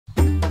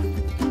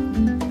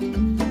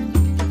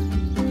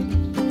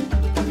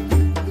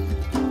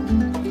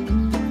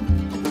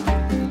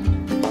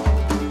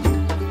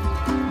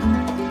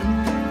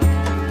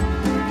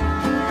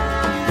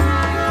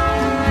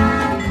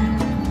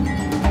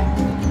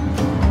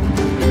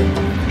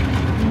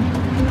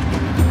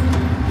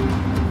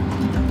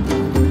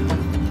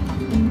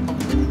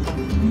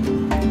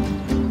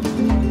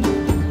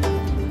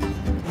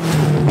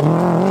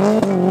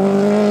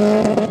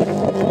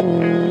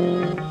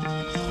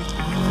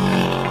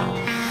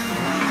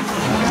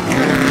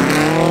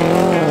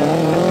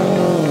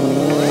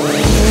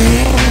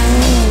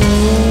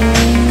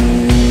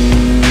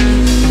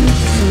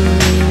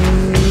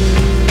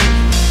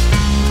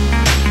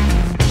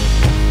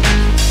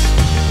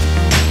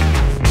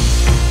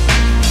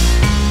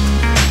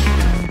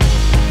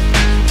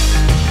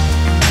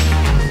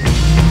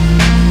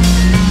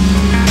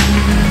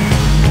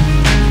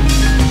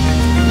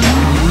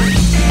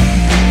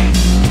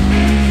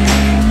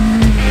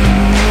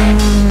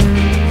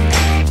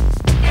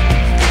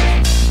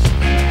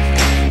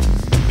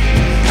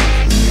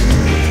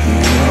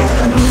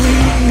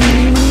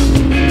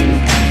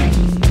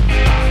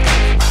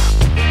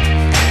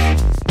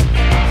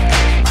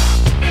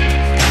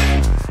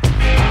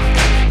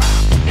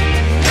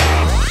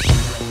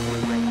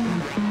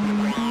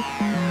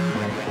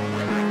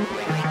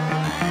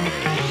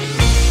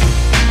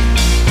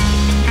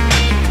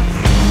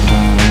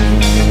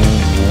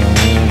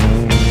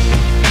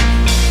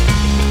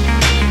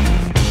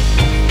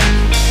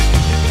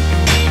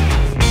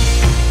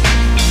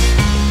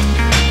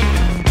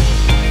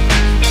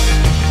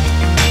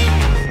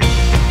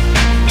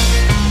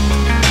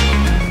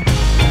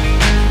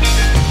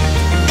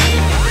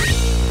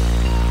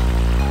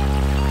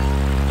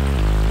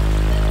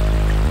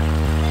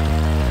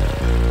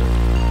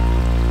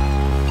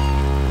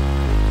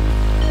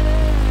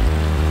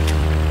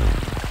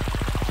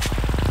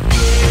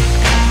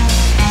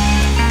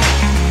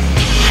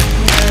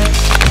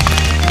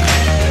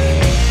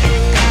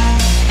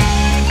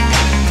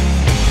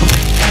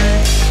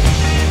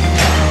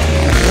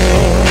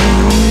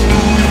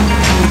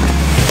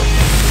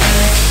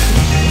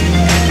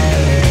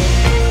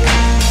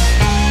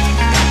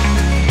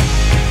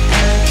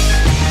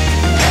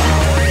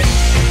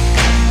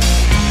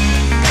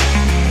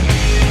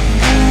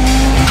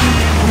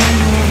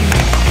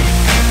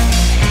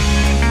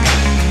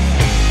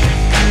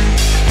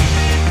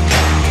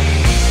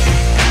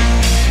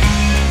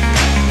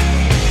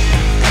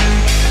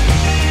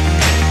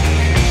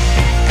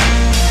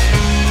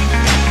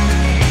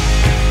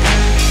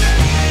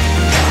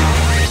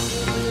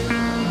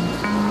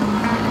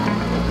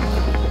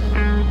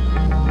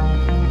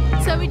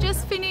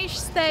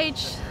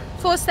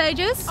4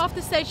 stages. After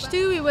stage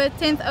 2 we were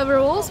 10th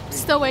overall,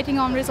 still waiting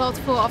on results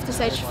for after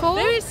stage 4.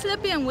 Very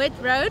slippy and wet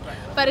road,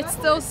 but it's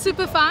still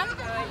super fun.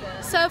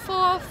 So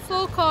for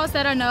 4 cars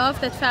that I know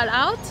of that fell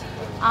out,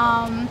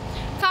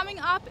 coming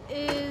up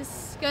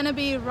is going to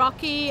be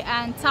rocky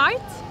and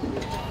tight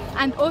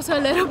and also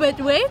a little bit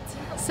wet,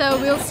 so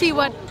we'll see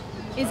what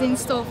is in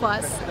store for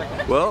us.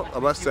 Well, I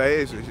must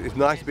say it's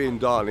nice to be in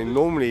Darling.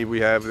 Normally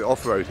we have the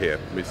off-road here,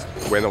 which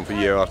went on for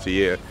year after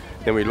year,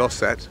 then we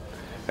lost that,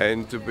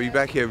 and to be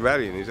back here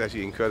rallying is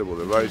actually incredible.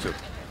 The roads are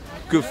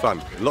good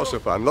fun, lots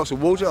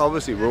of water.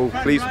 Obviously we're all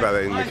pleased about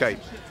it in the Cape.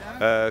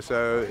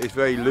 So it's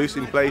very loose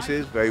in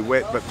places, very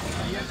wet, but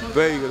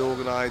very good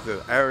organised.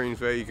 The airing's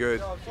very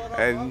good,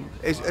 and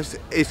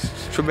it's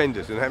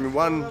tremendous. And having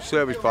one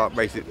service park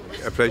makes it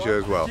a pleasure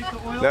as well.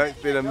 Now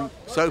it's been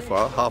so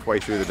far halfway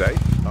through the day,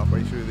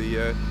 halfway through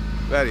the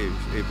rally.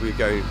 We're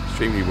going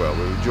extremely well.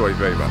 We enjoy it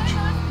very much.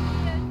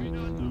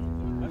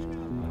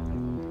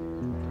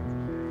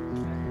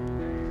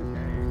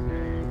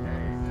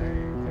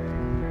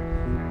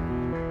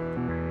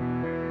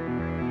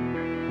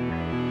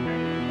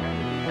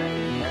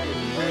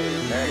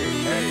 Hey,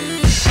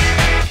 hey.